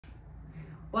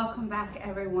Welcome back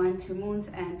everyone to Moons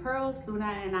and Pearls.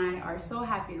 Luna and I are so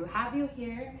happy to have you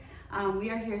here. We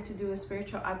are here to do a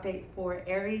spiritual update for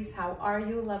Aries. How are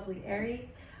you, lovely Aries?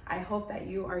 I hope that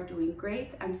you are doing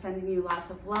great. I'm sending you lots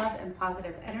of love and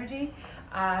positive energy.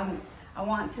 I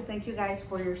want to thank you guys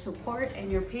for your support and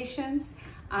your patience.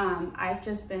 I've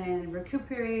just been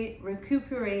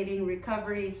recuperating,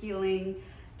 recovery, healing,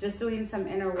 just doing some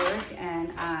inner work,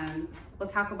 and we'll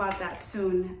talk about that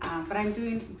soon. But I'm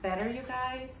doing better, you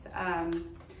guys.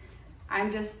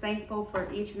 I'm just thankful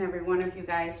for each and every one of you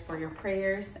guys for your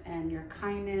prayers and your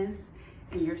kindness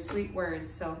and your sweet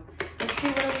words. So let's see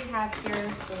what we have here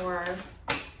for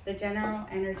the general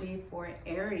energy for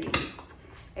Aries.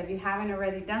 If you haven't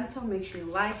already done so, make sure you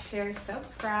like, share,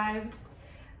 subscribe.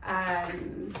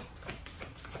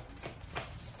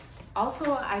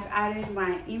 Also, I've added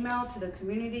my email to the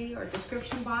community or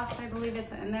description box. I believe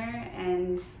it's in there.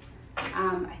 And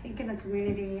I think in the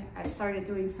community, I've started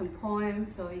doing some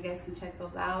poems, so you guys can check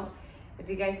those out. If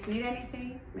you guys need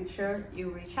anything, make sure you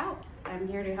reach out. I'm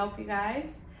here to help you guys.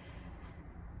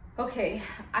 Okay,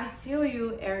 I feel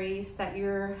you, Aries, that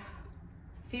you're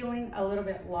feeling a little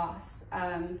bit lost,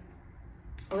 a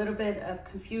little bit of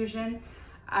confusion.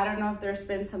 I don't know if there's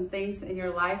been some things in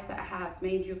your life that have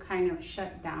made you kind of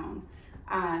shut down.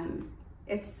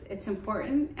 It's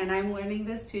important, and I'm learning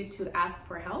this too, to ask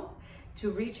for help, to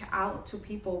reach out to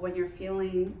people when you're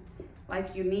feeling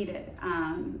like you need it.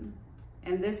 And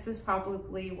this is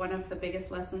probably one of the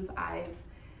biggest lessons I've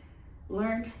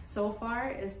learned so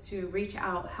far, is to reach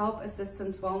out, help,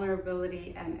 assistance,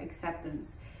 vulnerability, and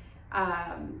acceptance.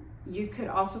 You could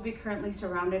also be currently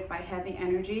surrounded by heavy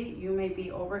energy. You may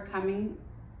be overcoming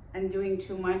and doing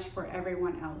too much for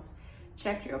everyone else.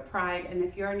 Check your pride, and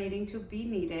if you're needing to be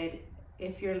needed,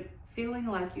 if you're feeling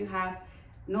like you have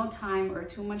no time or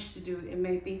too much to do, it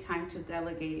may be time to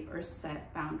delegate or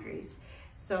set boundaries.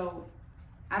 So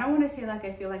I don't want to say like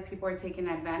I feel like people are taking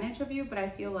advantage of you, but I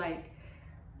feel like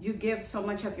you give so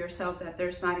much of yourself that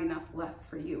there's not enough left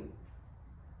for you.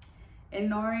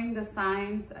 Ignoring the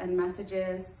signs and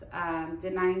messages,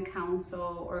 denying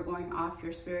counsel, or going off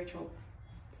your spiritual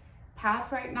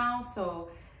path right now. So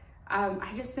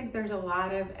I just think there's a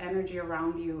lot of energy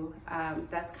around you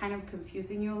that's kind of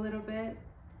confusing you a little bit.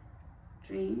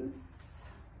 Dreams,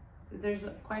 there's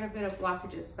quite a bit of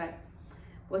blockages, but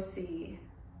we'll see.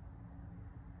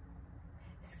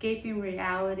 Escaping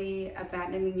reality,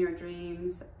 abandoning your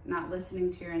dreams, not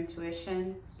listening to your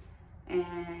intuition.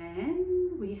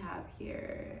 And we have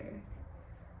here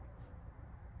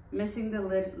missing the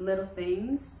little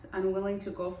things, unwilling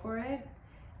to go for it,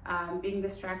 being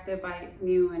distracted by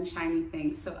new and shiny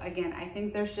things. So again, I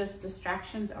think there's just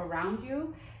distractions around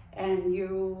you, and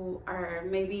you are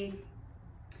maybe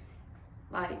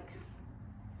like,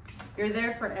 you're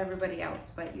there for everybody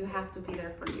else, but you have to be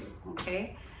there for you,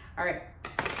 okay? All right,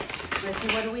 let's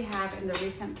see, what do we have in the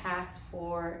recent past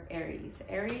for Aries?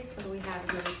 Aries, what do we have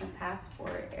in the recent past for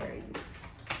Aries?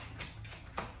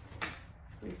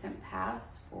 Recent past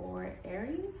for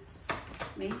Aries,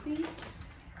 maybe?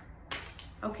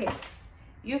 Okay,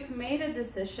 you've made a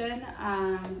decision.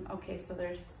 Okay, so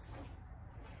this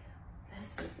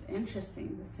is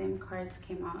interesting. The same cards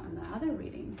came out in the other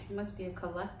reading. It must be a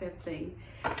collective thing.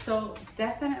 So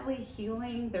definitely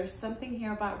healing. There's something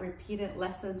here about repeated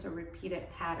lessons or repeated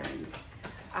patterns.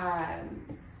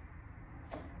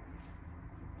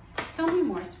 Tell me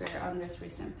more, Spirit, on this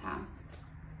recent past.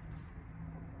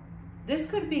 This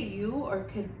could be you, or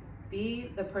could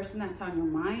be the person that's on your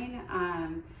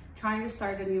mind. Trying to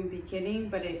start a new beginning,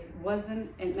 but it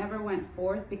never went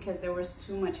forth because there was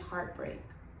too much heartbreak.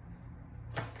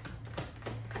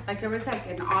 Like there was like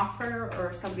an offer,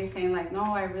 or somebody saying like, no,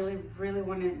 I really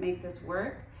want to make this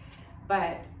work.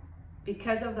 But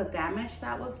because of the damage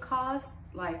that was caused,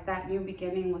 like that new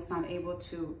beginning was not able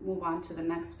to move on to the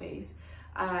next phase.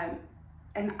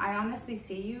 And I honestly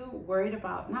see you worried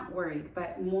about, not worried,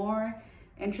 but more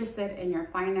interested in your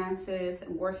finances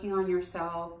and working on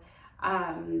yourself.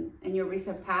 In your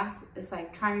recent past, it's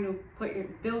like trying to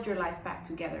build your life back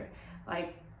together.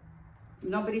 Like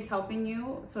nobody's helping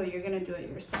you, so you're gonna do it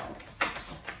yourself.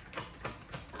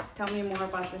 Tell me more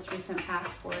about this recent past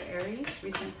for Aries.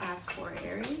 Recent past for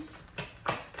Aries.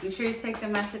 Make sure you take the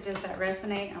messages that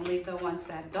resonate and leave the ones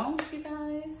that don't, you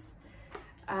guys.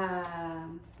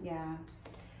 Yeah,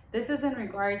 this is in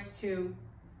regards to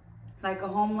like a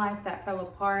home life that fell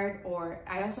apart, or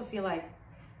I also feel like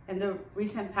in the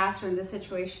recent past or in this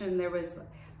situation, there was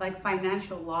like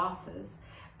financial losses,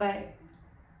 but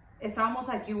it's almost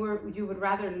like you would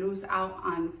rather lose out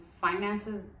on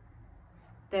finances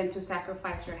than to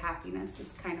sacrifice your happiness.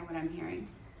 It's kind of what I'm hearing.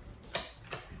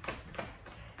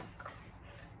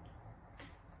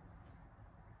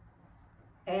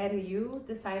 and you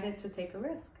decided to take a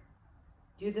risk.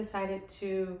 You decided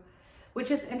to,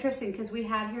 which is interesting because we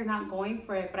had here not going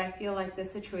for it, but I feel like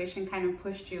this situation kind of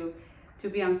pushed you to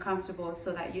be uncomfortable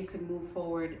so that you could move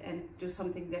forward and do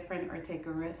something different or take a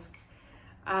risk.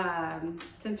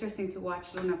 It's interesting to watch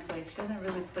Luna play. She doesn't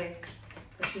really play,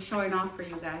 but she's showing off for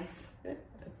you guys.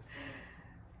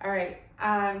 All right.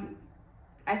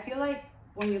 I feel like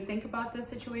when you think about this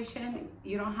situation,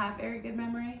 you don't have very good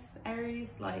memories,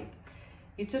 Aries. Like,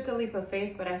 you took a leap of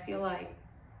faith, but I feel like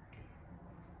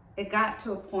it got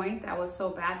to a point that was so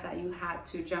bad that you had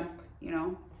to jump, you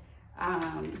know?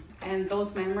 And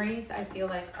those memories, I feel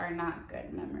like, are not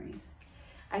good memories.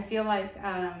 I feel like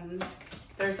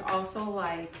there's also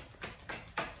like,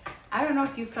 I don't know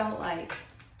if you felt like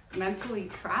mentally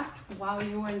trapped while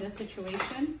you were in this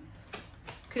situation.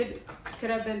 Could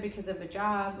have been because of a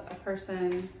job, a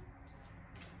person.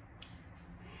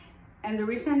 And the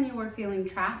reason you were feeling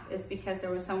trapped is because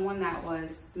there was someone that was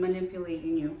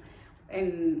manipulating you.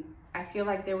 And I feel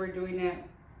like they were doing it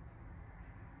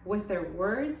with their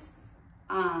words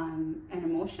and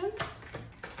emotions.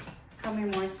 Tell me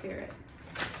more, Spirit.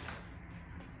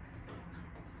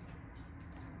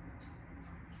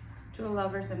 Two of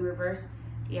Lovers in reverse.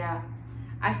 Yeah.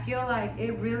 I feel like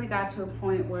it really got to a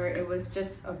point where it was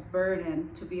just a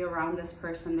burden to be around this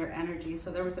person, their energy.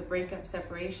 So there was a breakup,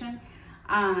 separation.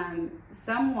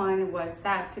 Someone was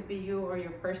sad, could be you or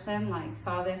your person, like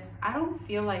saw this. I don't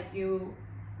feel like you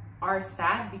are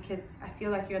sad because I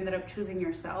feel like you ended up choosing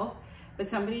yourself, but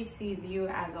somebody sees you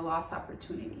as a lost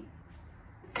opportunity.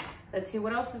 Let's see,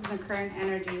 what else is the current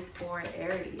energy for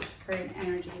Aries? Current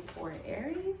energy for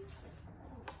Aries.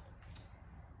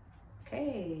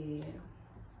 Okay.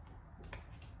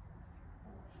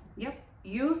 Yep,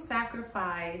 you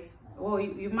sacrificed, well,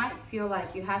 you might feel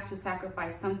like you had to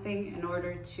sacrifice something in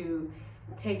order to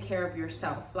take care of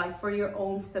yourself, like for your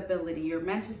own stability, your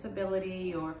mental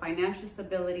stability, your financial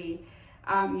stability.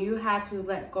 You had to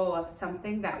let go of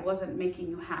something that wasn't making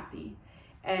you happy.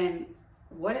 And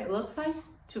what it looks like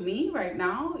to me right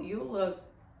now, you look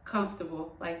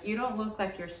comfortable. Like, you don't look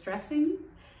like you're stressing.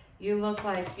 You look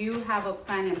like you have a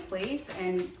plan in place,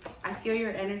 and I feel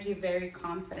your energy very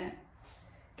confident.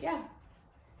 Yeah,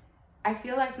 I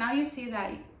feel like now you see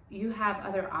that you have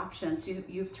other options.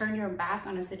 You've turned your back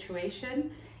on a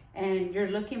situation and you're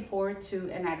looking forward to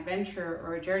an adventure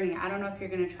or a journey. I don't know if you're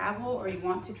going to travel or you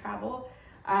want to travel,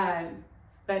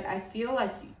 but I feel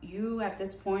like you at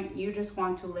this point, you just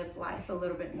want to live life a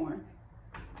little bit more.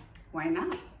 Why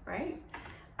not, right?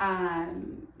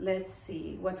 Let's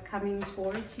see what's coming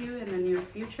towards you in the near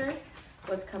future.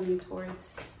 What's coming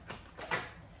towards,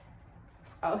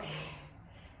 okay.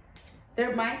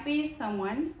 There might be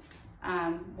someone,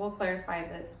 we'll clarify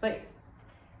this, but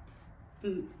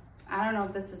I don't know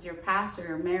if this is your past or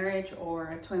your marriage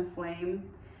or a twin flame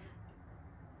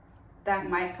that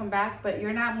might come back, but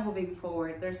you're not moving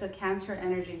forward. There's a Cancer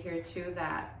energy here too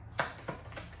that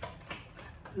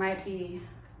might be,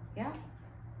 yeah,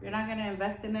 you're not going to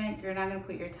invest in it. You're not going to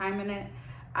put your time in it.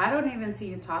 I don't even see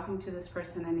you talking to this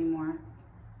person anymore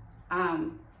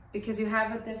because you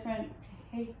have a different,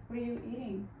 hey, what are you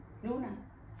eating? Luna,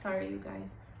 sorry you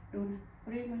guys. Luna,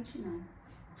 what are you munching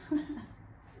on?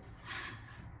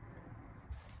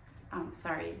 I'm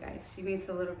sorry you guys. She needs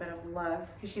a little bit of love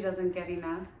because she doesn't get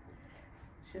enough.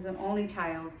 She's an only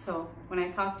child, so when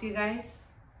I talk to you guys,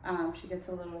 she gets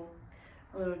a little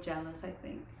jealous, I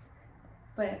think.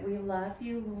 But we love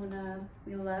you, Luna.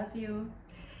 We love you.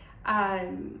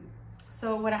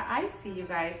 So what I see, you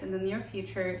guys, in the near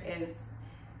future is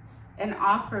an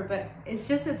offer, but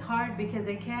it's hard because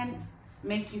it can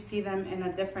make you see them in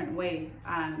a different way.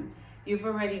 You've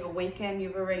already awakened,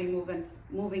 you've already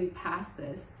moving past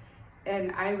this,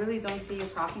 and I really don't see you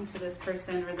talking to this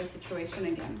person or this situation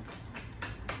again.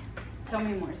 Tell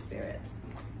me more, spirits.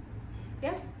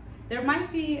 Yeah, there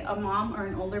might be a mom or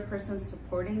an older person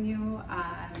supporting you,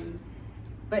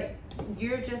 but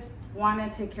you just want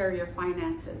to take care of your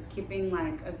finances, keeping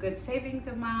like a good savings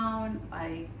amount,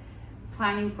 like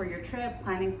planning for your trip,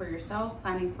 planning for yourself,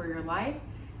 planning for your life.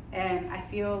 And I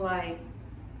feel like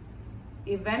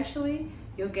eventually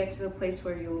you'll get to the place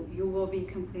where you will be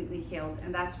completely healed.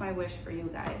 And that's my wish for you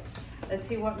guys. Let's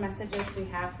see what messages we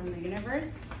have from the universe.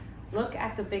 Look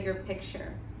at the bigger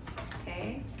picture,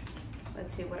 okay?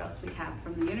 Let's see what else we have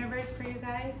from the universe for you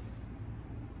guys.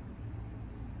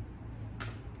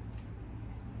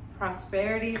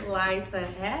 Prosperity lies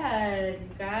ahead,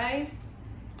 you guys.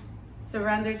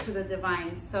 Surrender to the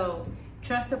divine. So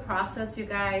trust the process, you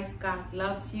guys. God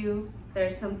loves you.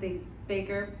 There's something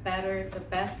bigger, better. The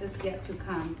best is yet to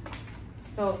come.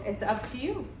 So it's up to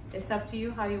you. It's up to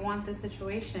you how you want the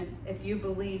situation. If you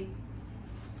believe,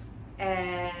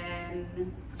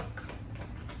 and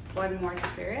one more,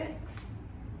 Spirit,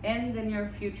 in the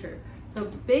near future. So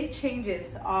big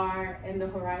changes are in the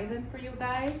horizon for you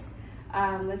guys.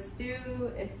 Let's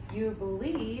do, if you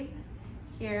believe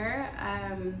here,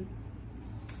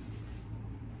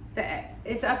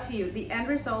 it's up to you. The end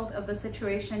result of the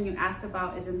situation you asked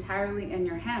about is entirely in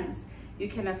your hands. You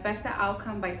can affect the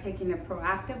outcome by taking a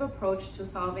proactive approach to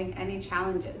solving any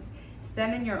challenges.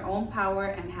 Stand in your own power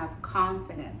and have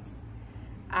confidence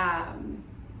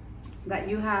that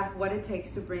you have what it takes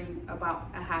to bring about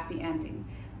a happy ending.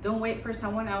 Don't wait for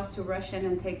someone else to rush in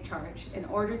and take charge. In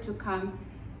order to come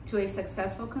to a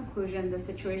successful conclusion, the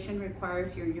situation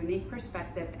requires your unique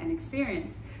perspective and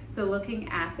experience. So looking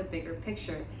at the bigger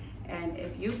picture. And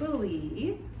if you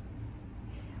believe,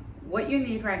 what you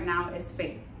need right now is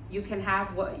faith. You can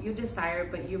have what you desire,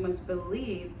 but you must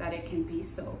believe that it can be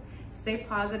so. Stay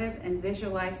positive and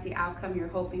visualize the outcome you're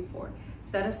hoping for.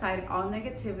 Set aside all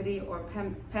negativity or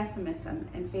pessimism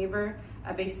in favor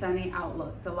of a sunny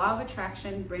outlook. The law of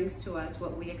attraction brings to us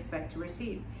what we expect to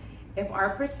receive. If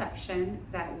our perception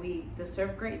that we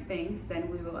deserve great things, then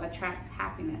we will attract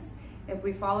happiness. If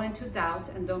we fall into doubt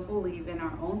and don't believe in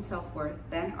our own self-worth,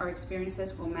 then our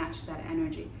experiences will match that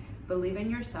energy. Believe in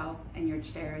yourself and your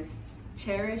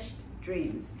cherished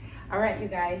dreams. All right, you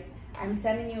guys, I'm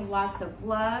sending you lots of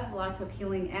love, lots of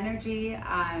healing energy.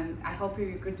 I hope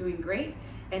you're doing great.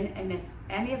 And if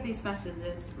any of these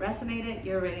messages resonated,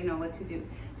 you already know what to do.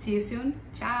 See you soon.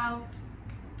 Ciao.